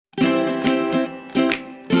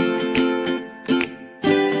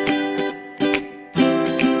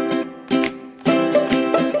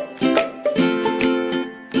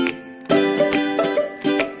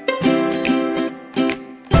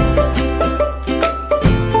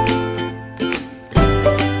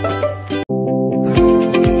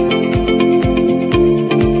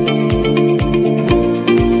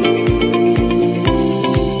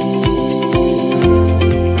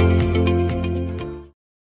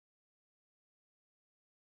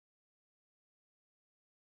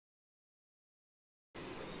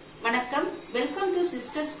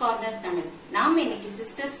Sisters corner Tamil. நாம இன்னைக்கு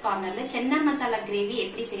sisters கார்னர்ல சென்னா மசாலா கிரேவி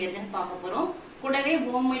எப்படி செய்யறதுன்னு பார்க்க போறோம். கூடவே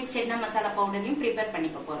ஹோம்மேட் சென்னா மசாலா பவுடரையும் ப்ரிப்பேர்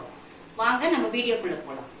பண்ணிக்க போறோம். வாங்க நம்ம வீடியோக்குள்ள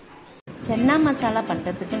போலாம். சென்னா மசாலா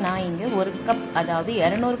பண்றதுக்கு நான் இங்க 1 கப் அதாவது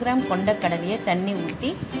 200 கிராம் கொண்ட கடலையை தண்ணி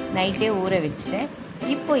ஊற்றி நைட்டே ஊற வச்சுட்டேன்.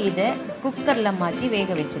 இப்போ இதை குக்கர்ல மாற்றி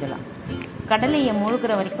வேக வச்சிடலாம். கடலையை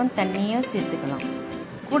முழுகிற வரைக்கும் தண்ணியும் சேர்த்துக்கலாம்.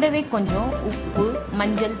 கூடவே கொஞ்சம் உப்பு,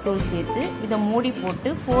 மஞ்சள் தூள் சேர்த்து இதை மூடி போட்டு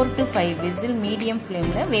 4 to 5 விசில் மீடியம்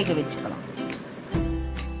ஃப்ளேமில் வேக வச்சுக்கலாம்.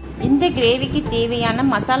 இந்த கிரேவிக்கு தேவையான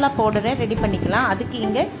மசாலா பவுடரை ரெடி பண்ணிக்கலாம். அதுக்கு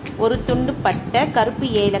இங்கே 1 துண்டு பட்டை, கருப்பு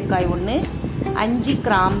ஏலக்காய் 1, 5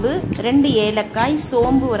 கிராம்பு, 2 ஏலக்காய்,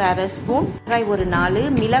 சோம்பு ஒரு 1/2 ஸ்பூன், ஒரு 4,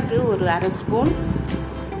 மிளகு ஒரு 1/2 ஸ்பூன்,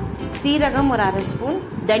 சீரகம் ஒரு 1/2 ஸ்பூன்,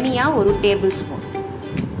 தனியா ஒரு டேபிள் ஸ்பூன்.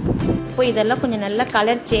 இப்போ இதெல்லாம் கொஞ்சம் நல்லா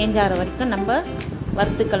கலர் சேஞ்ச் ஆகிற வரைக்கும் நம்ம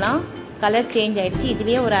வறுத்துக்கலாம். கலர் சேஞ்ச் ஆயிடுச்சு.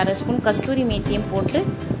 இதுலேயே ஒரு 1/2 ஸ்பூன் கஸ்தூரி மேத்தியும் போட்டு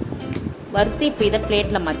வறுத்து இப்போ இதை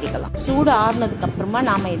பிளேட்டில் மாற்றிக்கலாம். சூடு ஆறுனதுக்கு அப்புறமா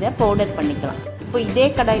நாம் இதை பவுடர் பண்ணிக்கலாம். இப்போ இதே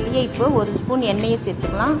கடாயிலேயே இப்போ 1 ஸ்பூன் எண்ணெயை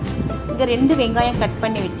சேர்த்துக்கலாம். இங்கே 2 வெங்காயம் கட்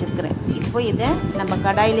பண்ணி வச்சுருக்கிறேன். இப்போ இதை நம்ம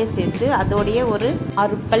கடாயிலே சேர்த்து அதோடைய ஒரு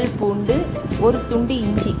 6 பல் பூண்டு, 1 துண்டு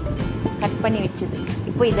இஞ்சி கட் பண்ணி வச்சுது.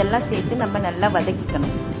 இப்போ இதெல்லாம் சேர்த்து நம்ம நல்லா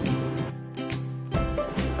வதக்கிக்கணும்.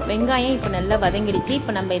 வெங்காயம் இப்போ நல்லா வதங்கிடுச்சு.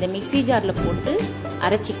 இப்போ நம்ம இதை மிக்சி ஜாரில் போட்டு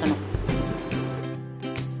அரைச்சிக்கணும்.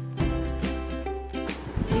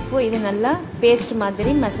 இப்போ இது நல்லா பேஸ்ட்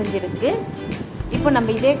மாதிரி மசிஞ்சிருக்கு. இப்போ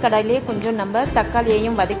நம்ம இதே கடாயிலேயே கொஞ்சம் நம்ம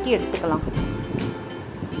தக்காளியையும் வதக்கி எடுத்துக்கலாம்.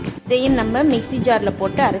 இதையும் நம்ம மிக்சி ஜாரில்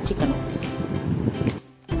போட்டு அரைச்சிக்கணும்.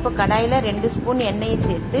 இப்போ கடாயில் 2 ஸ்பூன் எண்ணெயை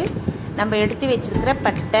சேர்த்து நம்ம எடுத்து வச்சிருக்கிற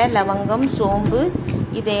பட்டை, லவங்கம், சோம்பு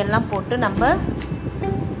இதையெல்லாம் போட்டு நம்ம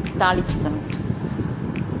தாளிச்சுக்கணும்.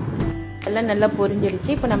 எல்லாம் நல்லா பொரிஞ்சிடுச்சு.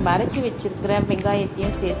 இப்போ நம்ம அரைச்சி வச்சிருக்கிற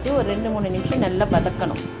வெங்காயத்தையும் சேர்த்து ஒரு 2-3 நிமிஷம் நல்லா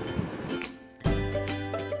வதக்கணும்.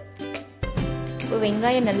 இப்போ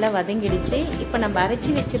வெங்காயம் நல்லா வதங்கிடுச்சு. இப்போ நம்ம அரைச்சி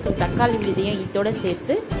வச்சிருக்கிற தக்காளி விதையும் இதோட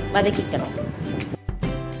சேர்த்து வதக்கிக்கணும்.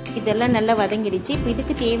 இதெல்லாம் நல்லா வதங்கிடுச்சு. இப்போ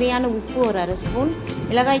இதுக்கு தேவையான உப்பு ஒரு 1/2 ஸ்பூன்,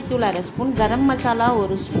 மிளகாய்த்தூள் 1/2 ஸ்பூன், கரம் மசாலா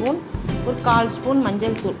 1 ஸ்பூன், ஒரு 1/4 ஸ்பூன்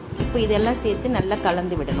மஞ்சள் தூள். இப்போ இதெல்லாம் சேர்த்து நல்லா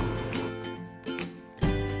கலந்து விடணும்.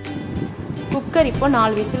 குக்கர் இப்போ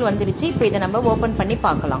 4 விசில் வந்துடுச்சு. இப்போ இதை நம்ம ஓப்பன் பண்ணி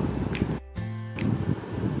பார்க்கலாம்.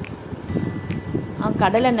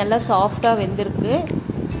 கடலை நல்லா சாஃப்டாக வெந்திருக்கு.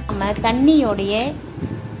 நம்ம தண்ணியோடைய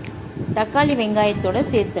தக்காளி வெங்காயத்தோட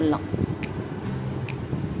சேர்த்துடலாம்.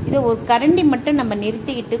 இதை ஒரு கரண்டி மட்டும் நம்ம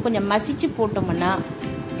நிறுத்திக்கிட்டு கொஞ்சம் மசிச்சு போட்டோம்னா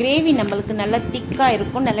கிரேவி நம்மளுக்கு நல்லா திக்காக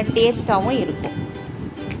இருக்கும், நல்லா டேஸ்டாகவும் இருக்கும்.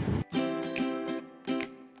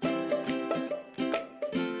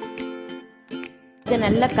 இதை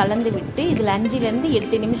நல்லா கலந்து விட்டு இதில் 5லேருந்து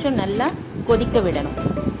 8 நிமிஷம் நல்லா கொதிக்க விடணும்.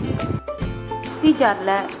 மிக்ஸி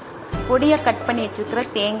ஜாரில் பொடியாக கட் பண்ணி வச்சுருக்கிற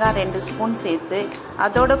தேங்காய் 2 ஸ்பூன் சேர்த்து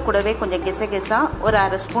அதோட கூடவே கொஞ்சம் கெசகெசா ஒரு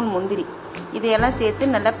 1/2 ஸ்பூன் முந்திரி இதையெல்லாம்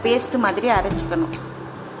சேர்த்து நல்லா பேஸ்ட் மாதிரி அரைச்சிக்கணும்.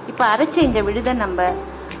 இப்போ அரைச்ச இந்த விழுதை நம்ம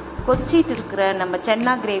கொதிச்சிட்டு இருக்கிற நம்ம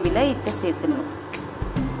சென்னா கிரேவியில் இதை சேர்த்துடணும்.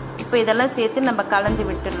 இப்போ இதெல்லாம் சேர்த்து நம்ம கலந்து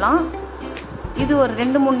விட்டுடலாம். இது ஒரு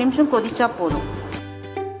 2-3 நிமிஷம் கொதிச்சா போதும்.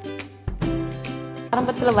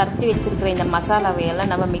 ஆரம்பத்தில் வறுத்து வச்சிருக்கிற இந்த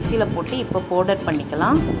மசாலாவையெல்லாம் நம்ம மிக்சியில் போட்டு இப்போ பவுடர்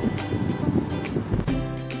பண்ணிக்கலாம்.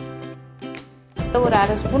 ஒரு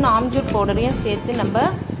 1/2 ஸ்பூன் ஆம்ச்சூர் பவுடரையும் சேர்த்து நம்ம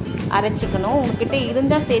அரைச்சிக்கணும். உங்ககிட்ட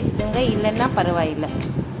இருந்தால் சேர்த்துட்டுங்க, இல்லைன்னா பரவாயில்லை.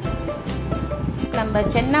 நம்ம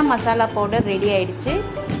சென்னா மசாலா பவுடர் ரெடி ஆயிடுச்சு.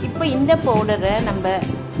 இப்போ இந்த பவுடரை நம்ம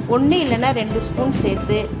 1 இல்லைன்னா 2 ஸ்பூன்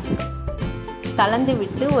சேர்த்து கலந்து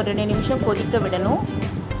விட்டு ஒரு 2 நிமிஷம் கொதிக்க விடணும்.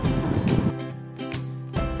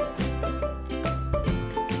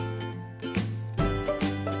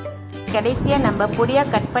 கடைசியாக நம்ம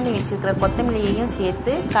பொடியாக கட் பண்ணி வச்சுருக்கிற கொத்தமல்லியையும்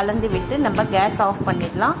சேர்த்து கலந்து விட்டு நம்ம கேஸ் ஆஃப்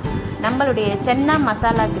பண்ணிடலாம். நம்மளுடைய சென்னா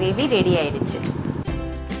மசாலா கிரேவி ரெடி ஆயிடுச்சு.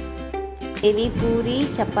 கிரேவி பூரி,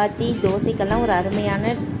 சப்பாத்தி, தோசைக்கெல்லாம் ஒரு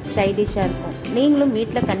அருமையான சைட் டிஷ்ஷாக இருக்கும். நீங்களும்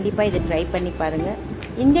வீட்டில் கண்டிப்பாக இதை ட்ரை பண்ணி பாருங்கள்.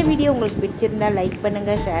 இந்த வீடியோ உங்களுக்கு பிடிச்சிருந்தா லைக்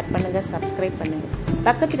பண்ணுங்கள், ஷேர் பண்ணுங்கள், சப்ஸ்கிரைப் பண்ணுங்கள்.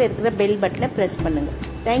 பக்கத்தில் இருக்கிற பெல் பட்டனை ப்ரெஸ் பண்ணுங்கள்.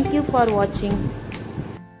 தேங்க்யூ ஃபார் வாட்சிங்.